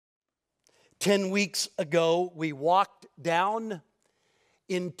10 weeks ago, we walked down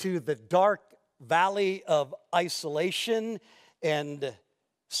into the dark valley of isolation, and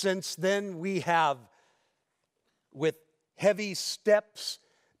since then we have, with heavy steps,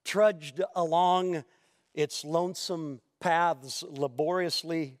 trudged along its lonesome paths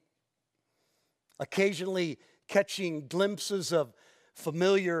laboriously, occasionally catching glimpses of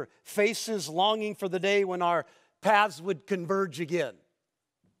familiar faces, longing for the day when our paths would converge again.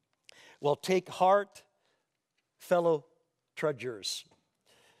 Well, take heart, fellow trudgers.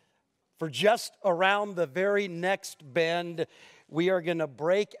 For just around the very next bend, we are going to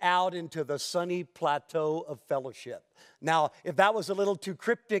break out into the sunny plateau of fellowship. Now, if that was a little too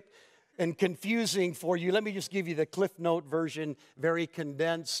cryptic and confusing for you, let me just give you the Cliff Note version, very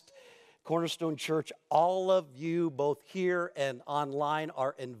condensed. Cornerstone Church, all of you, both here and online,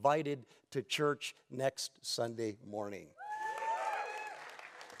 are invited to church next Sunday morning.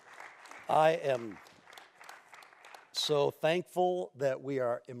 I am so thankful that we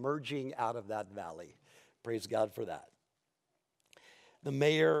are emerging out of that valley. Praise God for that. The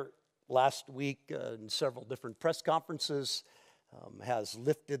mayor last week in several different press conferences has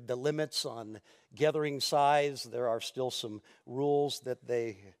lifted the limits on gathering size. There are still some rules that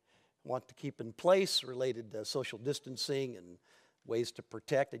they want to keep in place related to social distancing and ways to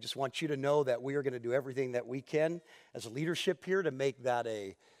protect. I just want you to know that we are going to do everything that we can as a leadership here to make that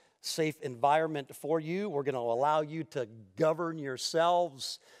a safe environment for you. We're going to allow you to govern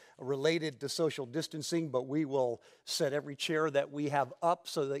yourselves related to social distancing, but we will set every chair that we have up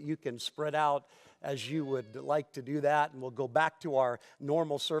so that you can spread out as you would like to do that. And we'll go back to our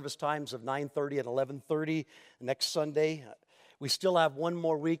normal service times of 9:30 and 11:30 next Sunday. We still have one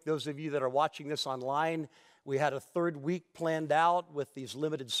more week. Those of you that are watching this online, we had a third week planned out with these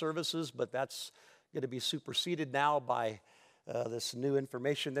limited services, but that's going to be superseded now by this new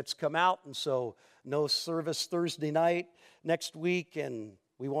information that's come out. And so no service Thursday night next week, and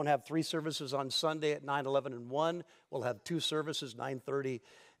we won't have 3 services on Sunday at 9, 11, and 1. We'll have 2 services, 9:30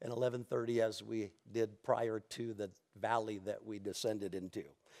 and 11:30, as we did prior to the valley that we descended into.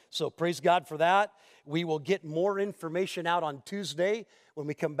 So praise God for that. We will get more information out on Tuesday when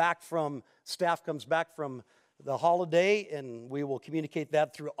we come back from, staff comes back from the holiday, and we will communicate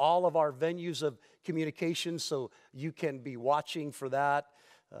that through all of our venues of communication, so you can be watching for that,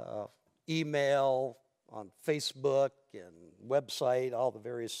 email, on Facebook and website, all the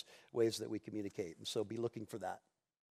various ways that we communicate. And so be looking for that.